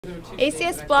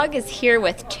ACSblog is here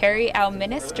with Terry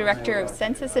Alminis, Director of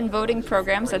Census and Voting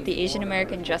Programs at the Asian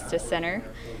American Justice Center.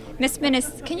 Ms.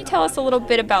 Minis, can you tell us a little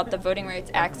bit about the Voting Rights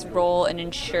Act's role in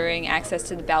ensuring access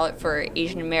to the ballot for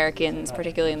Asian Americans,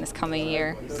 particularly in this coming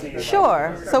year?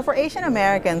 Sure. So for Asian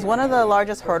Americans, one of the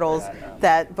largest hurdles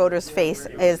that voters face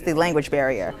is the language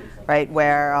barrier, right,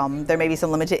 where there may be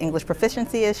some limited English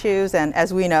proficiency issues, and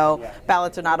as we know,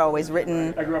 ballots are not always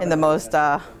written in the most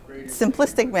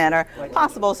simplistic manner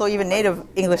possible, so even native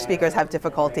English speakers have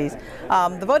difficulties.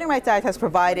 The Voting Rights Act has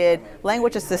provided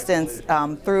language assistance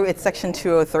through its Section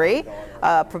 203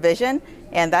 provision,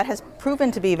 and that has proven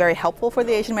to be very helpful for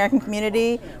the Asian American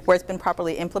community. Where it's been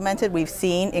properly implemented, we've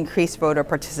seen increased voter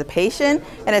participation,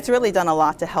 and it's really done a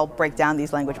lot to help break down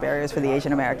these language barriers for the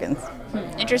Asian Americans.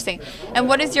 Interesting. And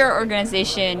what is your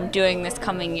organization doing this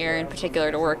coming year in particular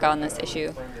to work on this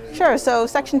issue? Sure. So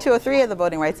Section 203 of the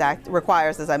Voting Rights Act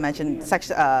requires, as I mentioned,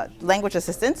 language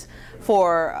assistance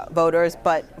for voters,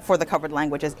 but for the covered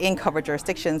languages in covered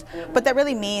jurisdictions. But that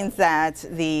really means that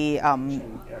the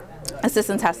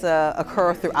assistance has to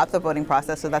occur throughout the voting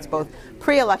process, so that's both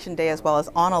pre-election day as well as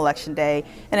on election day,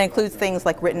 and it includes things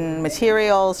like written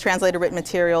materials, translated written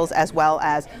materials, as well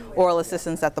as oral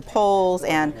assistance at the polls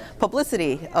and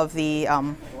publicity of the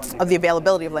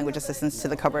availability of language assistance to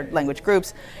the covered language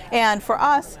groups. And for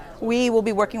us, we will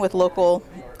be working with local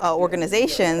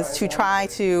organizations to try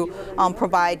to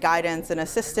provide guidance and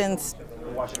assistance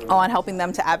on helping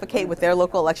them to advocate with their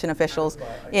local election officials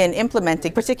in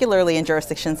implementing, particularly in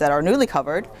jurisdictions that are newly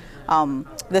covered.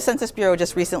 The Census Bureau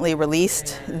just recently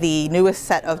released the newest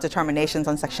set of determinations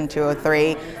on Section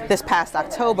 203 this past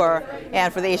October,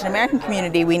 and for the Asian American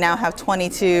community, we now have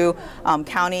 22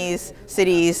 counties,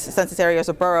 cities, census areas,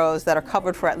 or boroughs that are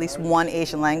covered for at least one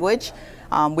Asian language.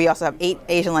 We also have 8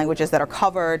 Asian languages that are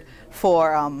covered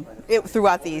for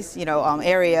throughout these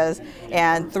areas,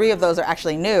 and 3 of those are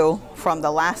actually new from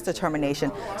the last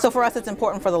determination. So for us, it's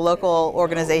important for the local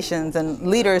organizations and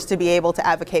leaders to be able to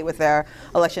advocate with their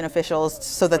election officials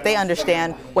so that they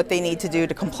understand what they need to do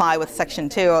to comply with Section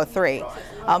 203.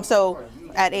 So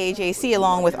at AAJC,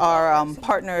 along with our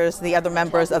partners, the other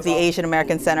members of the Asian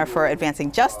American Center for Advancing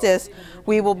Justice,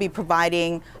 we will be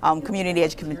providing community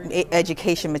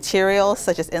education materials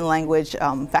such as in-language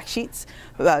fact sheets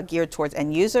geared towards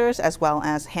end users, as well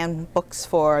as handbooks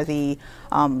for the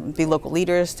local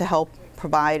leaders to help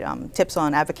provide tips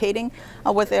on advocating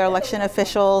with their election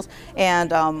officials.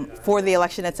 And for the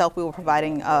election itself, we will be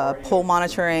providing a poll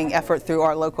monitoring effort through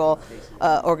our local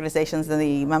organizations and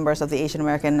the members of the Asian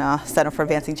American Center for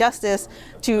Advancing Justice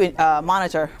to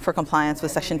monitor for compliance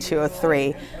with Section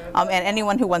 203. And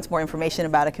anyone who wants more information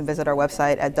about it can visit our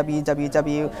website at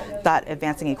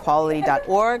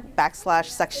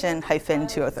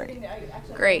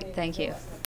www.advancingequality.org/section-203. Great, thank you.